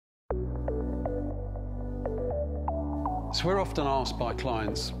So we're often asked by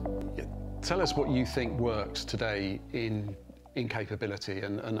clients, tell us what you think works today in capability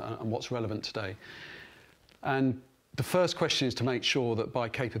and what's relevant today. And the first question is to make sure that by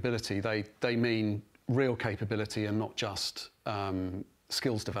capability they mean real capability and not just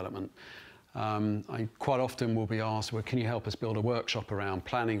skills development. I quite often will be asked, well, can you help us build a workshop around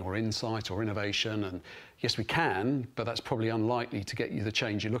planning or insight or innovation? And yes, we can, but that's probably unlikely to get you the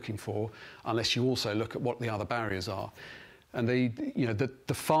change you're looking for unless you also look at what the other barriers are. And the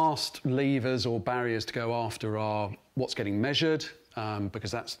fast levers or barriers to go after are what's getting measured,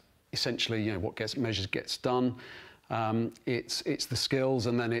 because that's essentially what gets measured gets done. It's the skills,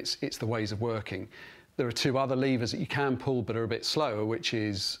 and then it's the ways of working. There are two other levers that you can pull but are a bit slower, which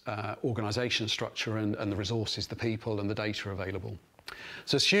is organisation structure and the resources, the people and the data available.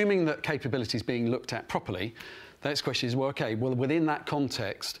 So assuming that capability is being looked at properly, the next question is, well, okay, well, within that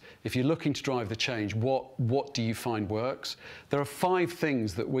context, if you're looking to drive the change, what do you find works? There are 5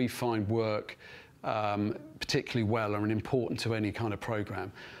 things that we find work particularly well and important to any kind of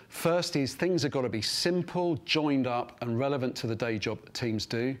program. First is things have got to be simple, joined up and relevant to the day job that teams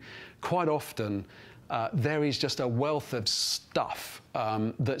do. Quite often, there is just a wealth of stuff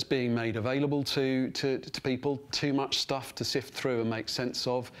that's being made available to people, too much stuff to sift through and make sense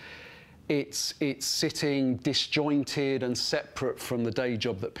of. It's sitting disjointed and separate from the day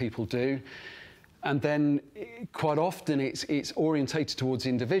job that people do. And then quite often it's orientated towards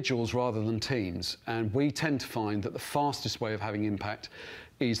individuals rather than teams. And we tend to find that the fastest way of having impact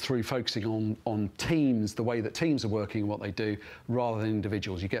is through focusing on teams, the way that teams are working and what they do, rather than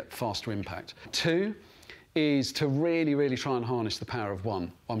individuals. You get faster impact. 2 is to really, really try and harness the power of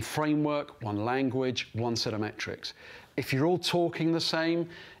one framework, one language, one set of metrics. If you're all talking the same,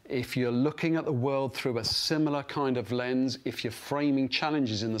 if you're looking at the world through a similar kind of lens, if you're framing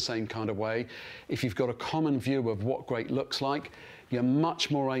challenges in the same kind of way, if you've got a common view of what great looks like, you're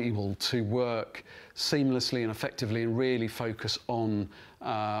much more able to work seamlessly and effectively and really focus on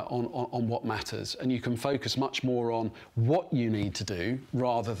what matters. And you can focus much more on what you need to do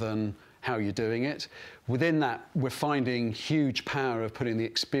rather than how you're doing it. Within that, we're finding huge power of putting the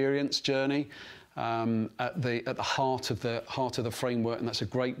experience journey at the heart of the framework, and that's a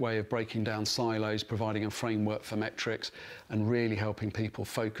great way of breaking down silos, providing a framework for metrics, and really helping people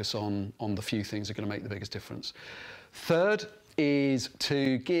focus on the few things that are going to make the biggest difference. Third is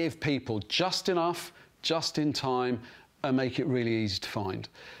to give people just enough, just in time, and make it really easy to find.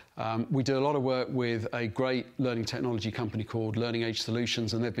 We do a lot of work with a great learning technology company called Learning Age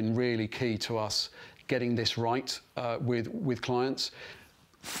Solutions, and they've been really key to us getting this right with clients.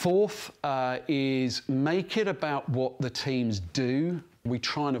 Fourth is make it about what the teams do. We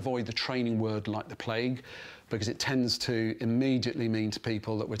try and avoid the training word like the plague, because it tends to immediately mean to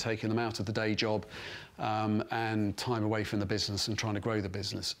people that we're taking them out of the day job and time away from the business and trying to grow the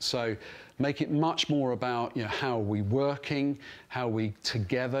business. So make it much more about how are we working, how are we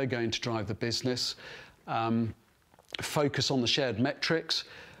together going to drive the business, focus on the shared metrics.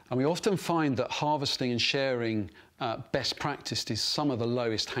 And we often find that harvesting and sharing best practice is some of the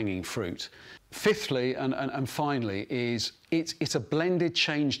lowest hanging fruit. Fifthly, and finally, is it's a blended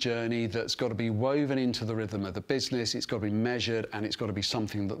change journey that's got to be woven into the rhythm of the business, it's got to be measured, and it's got to be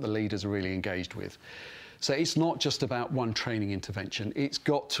something that the leaders are really engaged with. So it's not just about one training intervention, it's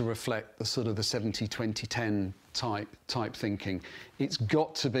got to reflect the sort of the 70-20-10 type thinking. It's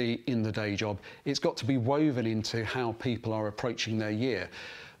got to be in the day job, it's got to be woven into how people are approaching their year.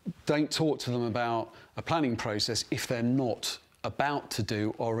 Don't talk to them about a planning process if they're not about to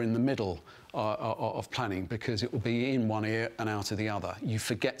do or in the middle of planning, because it will be in one ear and out of the other. You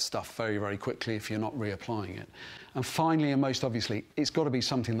forget stuff very, very quickly if you're not reapplying it. And finally, and most obviously, it's got to be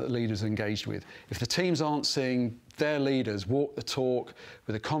something that leaders are engaged with. If the teams aren't seeing their leaders walk the talk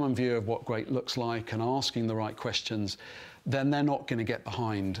with a common view of what great looks like and asking the right questions, then they're not going to get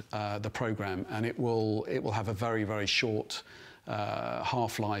behind the programme, and it will have a very, very short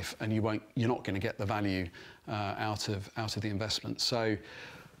half-life, and you're not going to get the value out of the investment. So,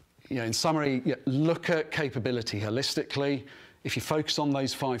 in summary, look at capability holistically. If you focus on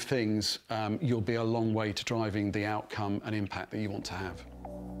those 5 things, you'll be a long way to driving the outcome and impact that you want to have.